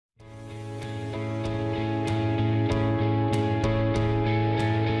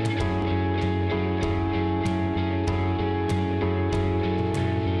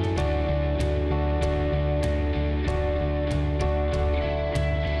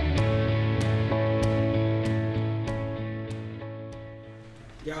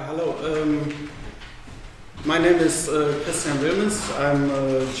Yeah, hello. My name is Christian Wilmes. I'm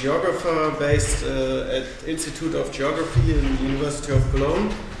a geographer based at Institute of Geography in the University of Cologne.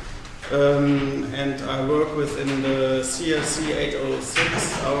 And I work within the CRC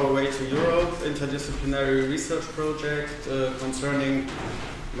 806, Our Way to Europe, interdisciplinary research project concerning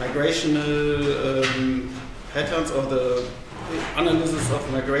migrational patterns, or the analysis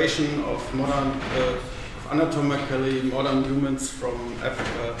of migration of modern anatomically modern humans from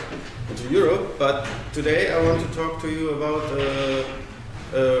Africa into Europe. But today I want to talk to you about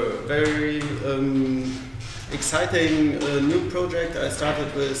a very exciting new project I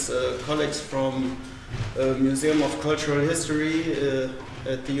started with colleagues from Museum of Cultural History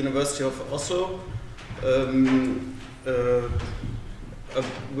at the University of Oslo,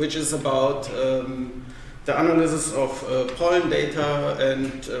 which is about the analysis of pollen data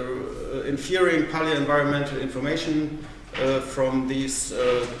and inferring paleoenvironmental information from these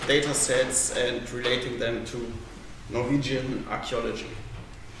data sets and relating them to Norwegian archaeology.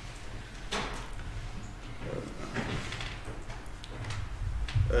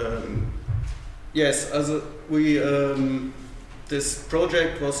 Yes, also this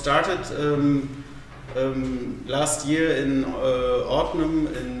project was started last year in autumn.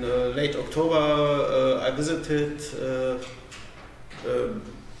 In late October, I visited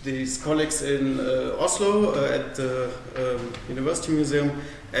these colleagues in Oslo at the University Museum,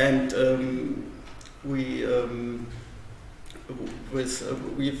 and we've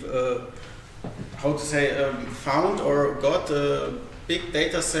how to say found or got a big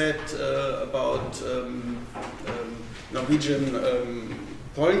data set about Norwegian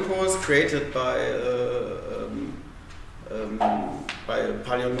pollen cores created by a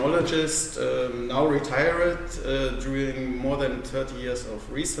palynologist, now retired, during more than 30 years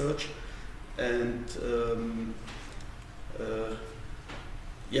of research. And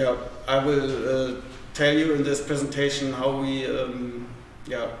yeah, I will tell you in this presentation how we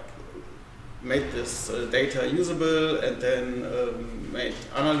made this data usable, and then made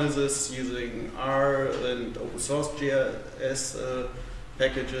analysis using R and open source GIS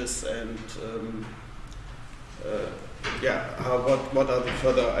packages, and what are the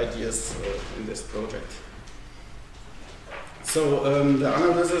further ideas in this project. So the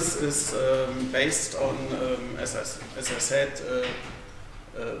analysis is based on, as I said,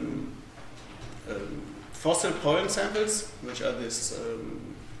 fossil pollen samples, which are these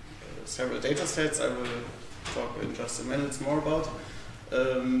several data sets I will talk in just a minute more about.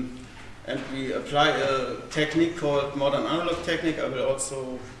 And we apply a technique called modern analog technique. I will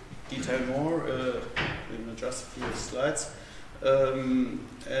also detail more in just a few slides.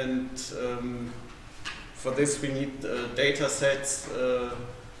 For this we need data sets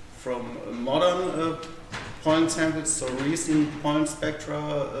from modern pollen samples, so recent pollen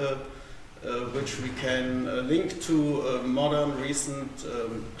spectra, which we can link to modern recent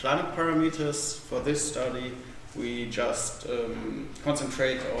climate parameters. For this study we just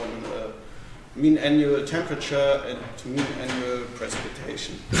concentrate on mean annual temperature and mean annual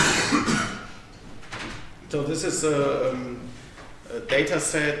precipitation. So this is a data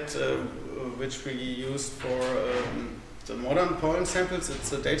set which we used for the modern pollen samples.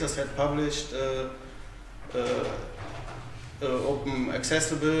 It's a data set published, open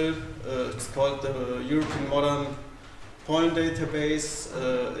accessible. It's called the European Modern Pollen Database.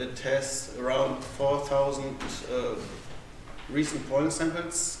 It has around 4,000 recent pollen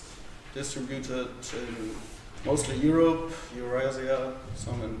samples distributed in mostly Europe, Eurasia,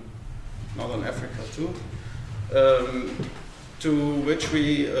 some in Northern Africa too, to which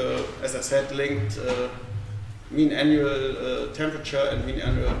we, as I said, linked mean annual temperature and mean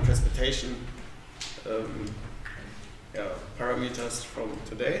annual precipitation parameters from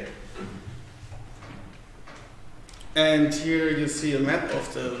today. And here you see a map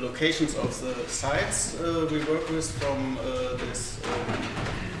of the locations of the sites we work with from this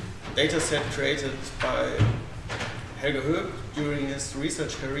data set created by Helge Høeg during his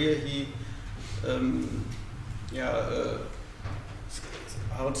research career. He,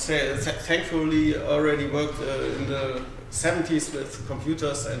 I would say, thankfully already worked in the 70s with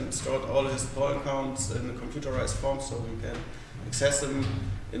computers and stored all his pollen counts in a computerized form, so we can access them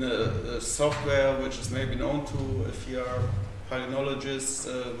in a software which is maybe known to if you are palynologists,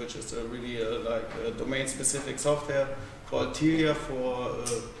 which is a really like a domain-specific software called Telia for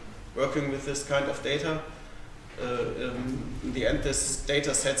working with this kind of data. In the end, these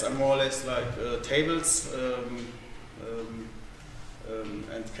data sets are more or less like tables,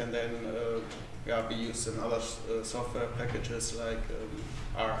 and can then be used in other software packages like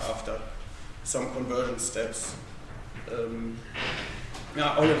R after some conversion steps.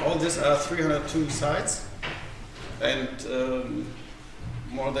 Yeah, all in all, these are 302 sites and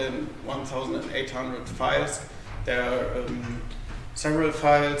more than 1,800 files. There are several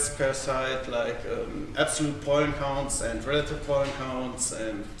files per site, like absolute pollen counts and relative pollen counts,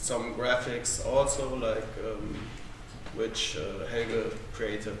 and some graphics also, like which Helge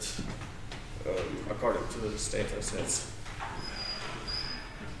created according to his data sets.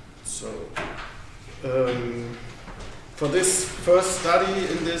 So, for this first study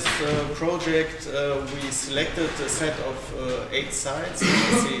in this project, we selected a set of 8 sites, you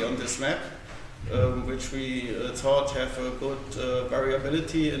can see on this map, which we thought have a good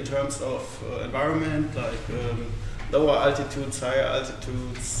variability in terms of environment, like lower altitudes, higher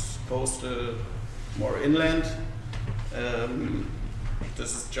altitudes, coastal, more inland.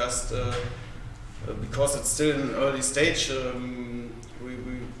 This is just because it's still in an early stage.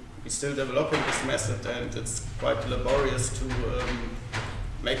 We're still developing this method, and it's quite laborious to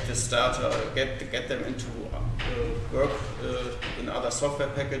make this data, get them into work in other software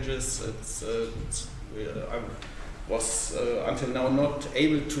packages. I was until now not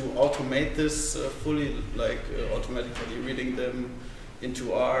able to automate this fully, like automatically reading them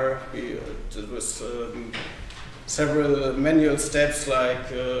into R. There was several manual steps,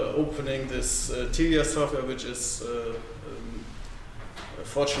 like opening this Tilia software, which is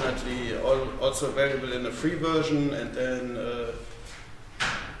fortunately also available in a free version, and then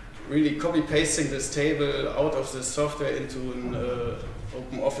really copy-pasting this table out of this software into an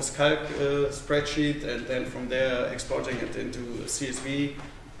Open Office Calc spreadsheet, and then from there exporting it into CSV,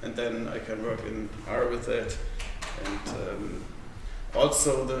 and then I can work in R with that. And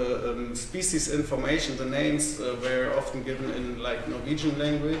also the species information, the names were often given in like Norwegian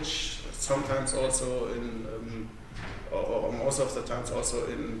language, sometimes also in or most of the times also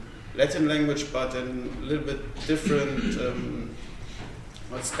in Latin language, but in a little bit different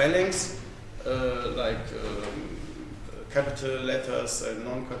spellings, like capital letters and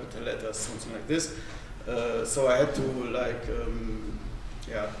non-capital letters, something like this. So I had to like,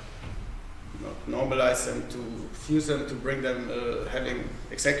 normalize them, to fuse them, to bring them having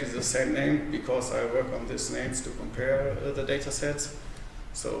exactly the same name, because I work on these names to compare the data sets.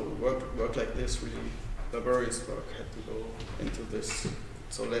 So work like this, really laborious work had to go into this,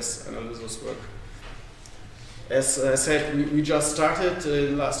 so less analysis work. As I said, we just started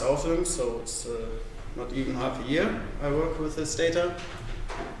in last autumn, so it's not even half a year I work with this data,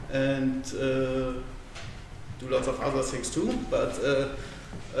 and do lots of other things too, but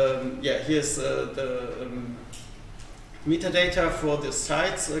yeah, here's the metadata for the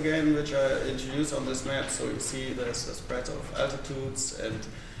sites again, which I introduced on this map. So you see there's a spread of altitudes, and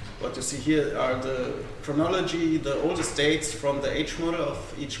what you see here are the chronology, the oldest dates from the age model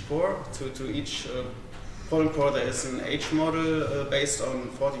of each core. To each pollen core there is an age model based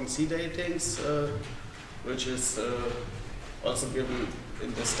on 14C datings, which is also given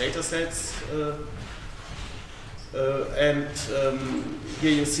in this data sets. And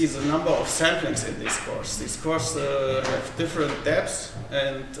here you see the number of samplings in these cores. These cores have different depths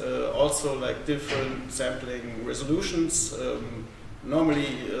and also like different sampling resolutions. Normally,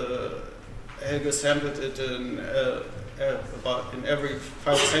 Helge sampled it in about in every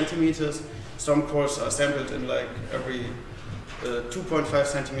 5 centimeters. Some cores are sampled in like every 2.5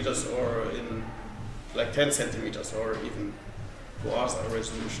 centimeters, or in like 10 centimeters, or even other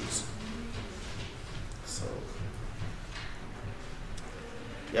resolutions. So,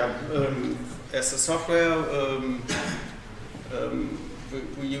 yeah, as a software,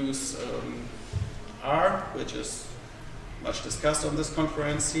 we use R, which is much discussed on this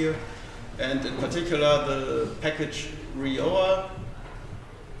conference here, and in particular the package RIOA,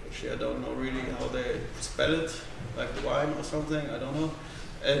 which I don't know really how they spell it, like the wine or something, I don't know.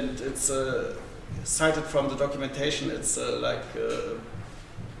 And it's cited from the documentation. It's like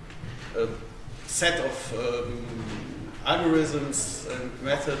a set of algorithms and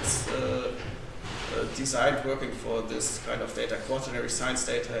methods designed working for this kind of data, quaternary science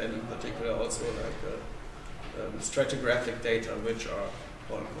data, and in particular also like stratigraphic data, which are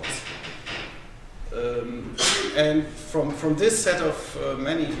pollen cores. And from this set of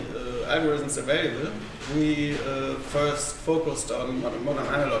many algorithms available, we first focused on modern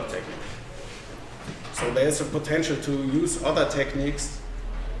analog technique. So there's a potential to use other techniques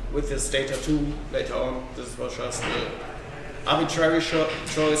with this data too later on. This was just an arbitrary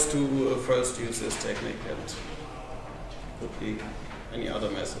choice to first use this technique, and could be any other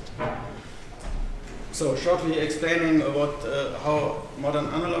method. So shortly explaining how modern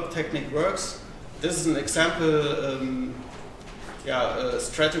analog technique works. This is an example, a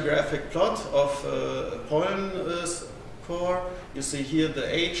stratigraphic plot of pollen core. You see here the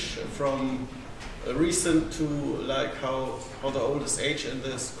age from recent to like how the oldest age in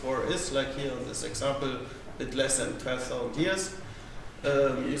this core is, like here in this example, a bit less than 12,000 years.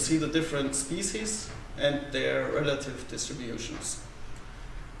 You see the different species and their relative distributions.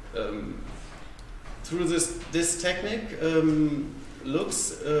 Through this technique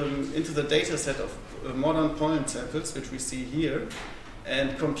looks into the data set of modern pollen samples, which we see here,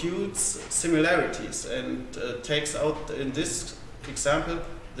 and computes similarities and takes out, in this example,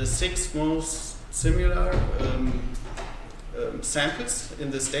 the 6 most similar samples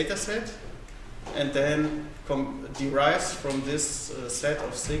in this data set, and then derives from this set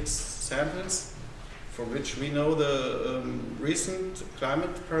of 6 samples, for which we know the recent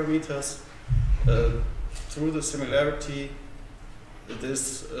climate parameters, through the similarity,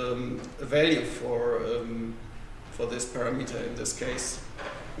 this value for this parameter, in this case,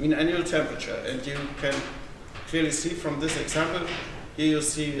 mean annual temperature. And you can clearly see from this example, here you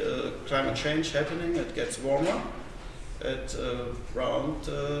see climate change happening. It gets warmer at around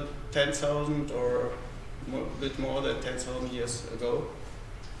 10,000 or a bit more than 10,000 years ago,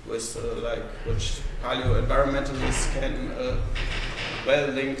 with which paleoenvironmentalists can well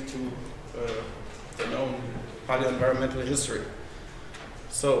link to the known paleoenvironmental history.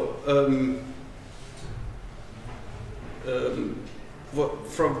 So,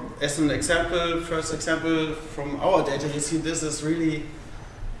 as an example, first example from our data, you see this is really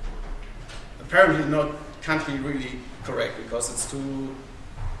apparently can't be really correct because it's too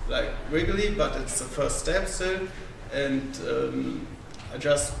wiggly, but it's the first step still. And I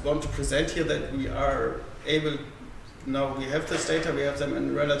just want to present here that we are able, now we have this data, we have them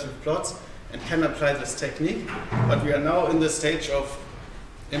in relative plots and can apply this technique, but we are now in the stage of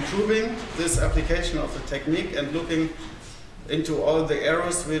improving this application of the technique and looking into all the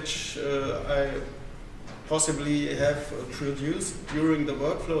errors which I possibly have produced during the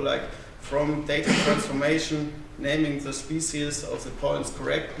workflow, like from data transformation, naming the species of the pollens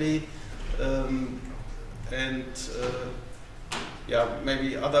correctly, and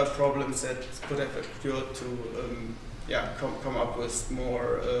maybe other problems that could have occurred to come up with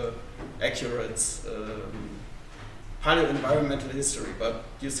more accurate paleoenvironmental history. But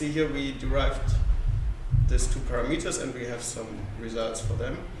you see here we derived these 2 parameters and we have some results for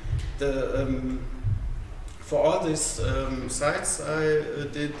them. For all these sites I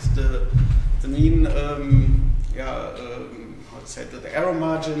did the mean, how to say it, the error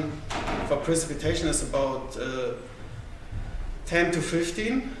margin for precipitation is about 10 to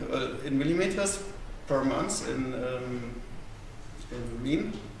 15 in millimeters per month in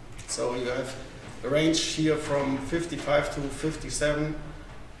mean. So you have a range here from 55 to 57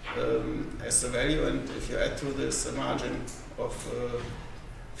 as the value, and if you add to this a margin of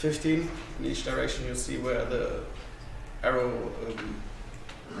 15 in each direction, you see where the arrow,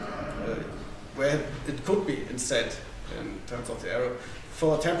 where it could be instead in terms of the arrow.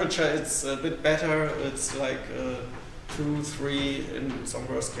 For temperature it's a bit better, it's like 2, 3, in some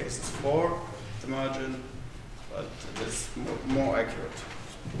worst cases 4, the margin, but it is more accurate,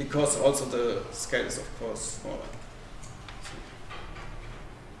 because also the scale is of course smaller.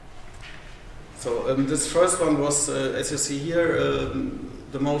 So this first one was, as you see here,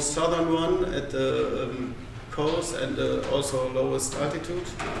 the most southern one at the coast and also lowest altitude.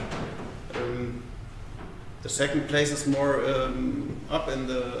 The second place is more up in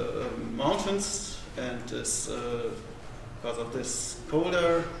the mountains, and is because of this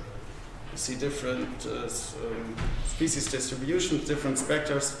colder. You see different species distributions, different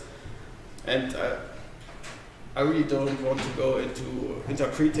specters, and I really don't want to go into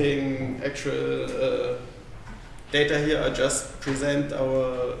interpreting actual data here. I just present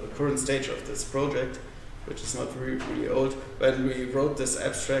our current stage of this project, which is not really old. When we wrote this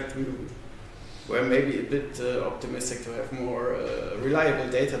abstract, we were maybe a bit optimistic to have more reliable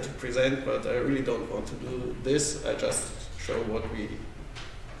data to present, but I really don't want to do this. I just show what we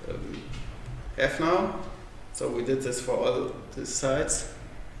have now. So we did this for all these sites.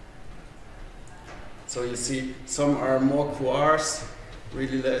 So you see, some are more coarse,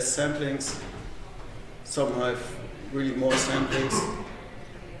 really less samplings. Some have really more samplings.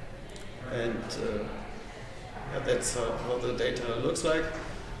 And that's how the data looks like.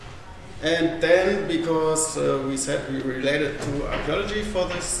 And then, because we said we related to archaeology for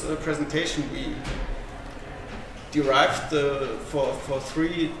this presentation, we derived for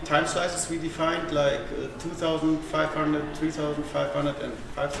 3 time slices we defined, like 2,500, 3,500, and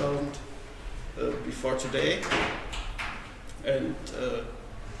 5,000 before today, and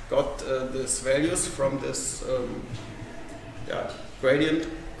got these values from this gradient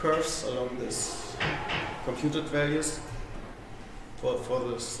curves along this computed values. for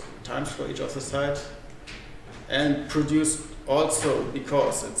the times for each of the sites, and produce also,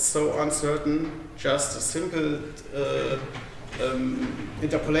 because it's so uncertain, just a simple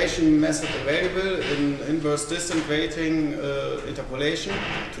interpolation method available in inverse distance weighting interpolation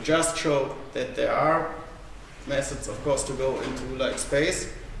to just show that there are methods, of course, to go into like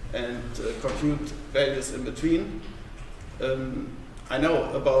space and compute values in between. I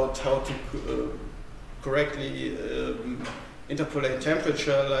know about how to correctly interpolate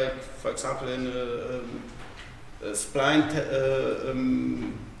temperature, like for example in a spline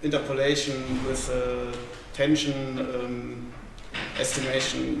interpolation with tension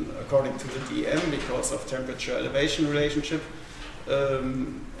estimation according to the DM because of temperature elevation relationship.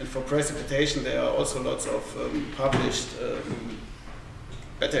 And for precipitation there are also lots of published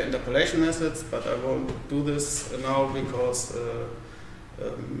better interpolation methods, but I won't do this now because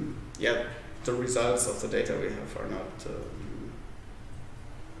yeah, the results of the data we have are not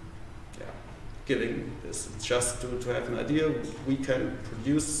giving this. It's just to have an idea. We can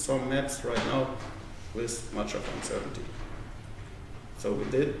produce some maps right now with much of uncertainty. So we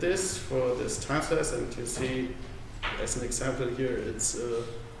did this for this time slice, and you see as an example here, it's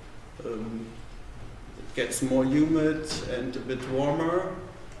it gets more humid and a bit warmer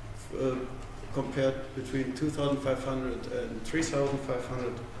compared between 2,500 and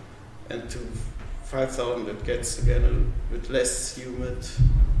 3,500, and to 5,000 it gets again a bit less humid,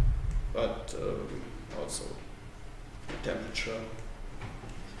 but also temperature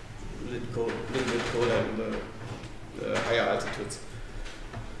a little bit colder in the higher altitudes.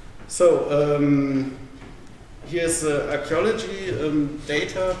 So here's archaeology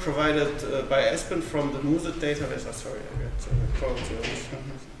data provided by Espen from the MUSIT database. Oh, sorry, I got called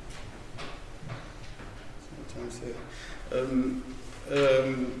sometimes here.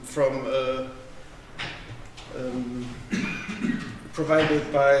 Provided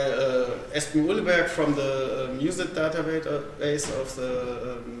by Espen Ulleberg from the MUSIT database of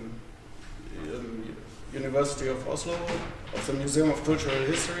the University of Oslo, of the Museum of Cultural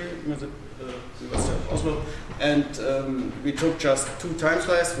History, University of Oslo, and we took just 2 time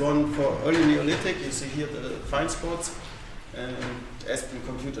slices, one for early Neolithic, you see here the fine spots, and Espen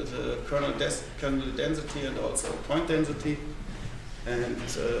computed the kernel density and also point density, and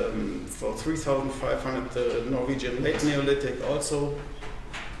for 3,500 the Norwegian late Neolithic also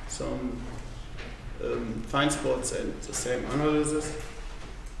some fine spots and the same analysis.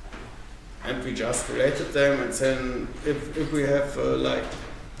 And we just related them, and then if we have like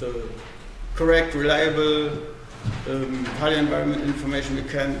the correct, reliable paleoenvironmental information, we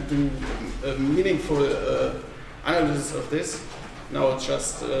can do a meaningful analysis of this. Now it's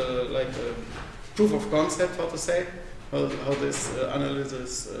just like a proof of concept, how to say, how this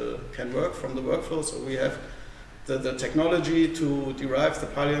analysis can work from the workflow. So we have the technology to derive the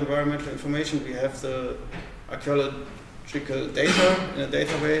paleoenvironmental information. We have the archaeological data in a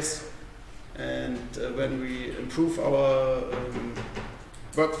database. And when we improve our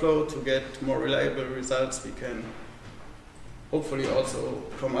workflow to get more reliable results, we can hopefully also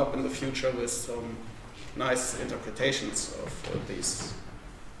come up in the future with some nice interpretations of these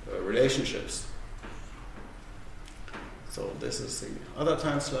relationships. So this is the other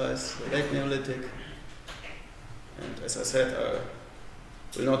time slice, the late Neolithic. And as I said, I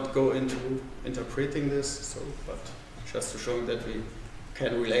will not go into interpreting this, but just to show that we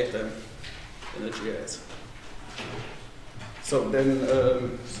can relate them in a GIS. So then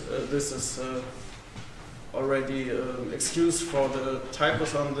this is already excuse for the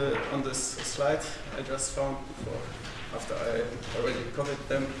typos on this slide I just found before, after I already covered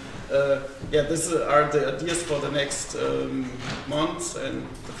them. Yeah, these are the ideas for the next months and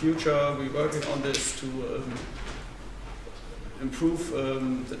the future. We're working on this to improve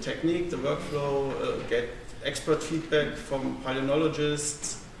the technique, the workflow, get expert feedback from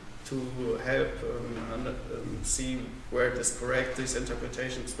palynologists, to help see where it is correct, these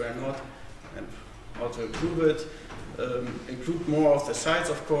interpretations were not, and how to improve it. Include more of the sites,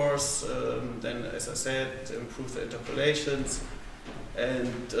 of course, then, as I said, improve the interpolations.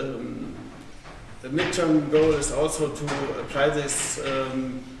 And the midterm goal is also to apply these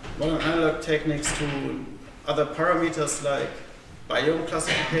modern analog techniques to other parameters like biome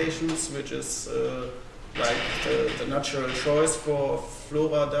classifications, which is like the natural choice for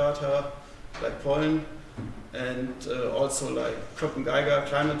flora data, like pollen, and also like Köppen-Geiger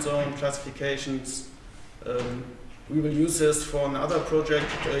climate zone classifications. We will use this for another project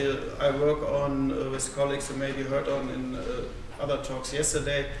I work on with colleagues who maybe heard on in other talks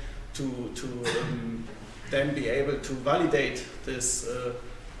yesterday, to then be able to validate this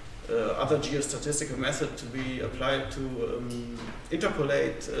other geostatistical method to be applied to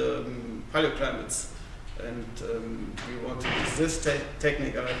interpolate paleoclimates. And we want to use this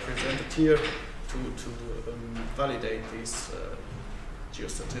technique I presented here to validate these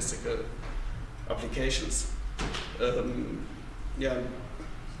geostatistical applications. Yeah,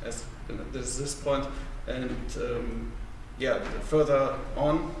 as this point, and yeah, further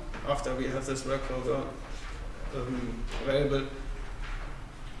on, after we have this work available,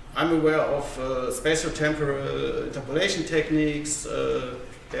 I'm aware of spatial temporal interpolation techniques.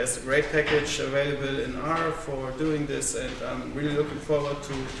 There's a great package available in R for doing this, and I'm really looking forward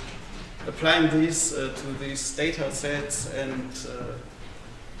to applying these to these data sets. And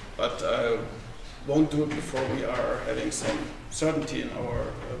but I won't do it before we are having some certainty in our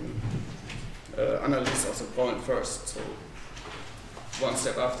analysis of the pollen first. So one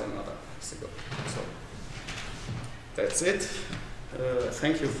step after another. So that's it.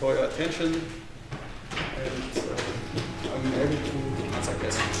 Thank you for your attention, and I'm able to answer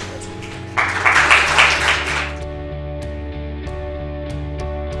questions.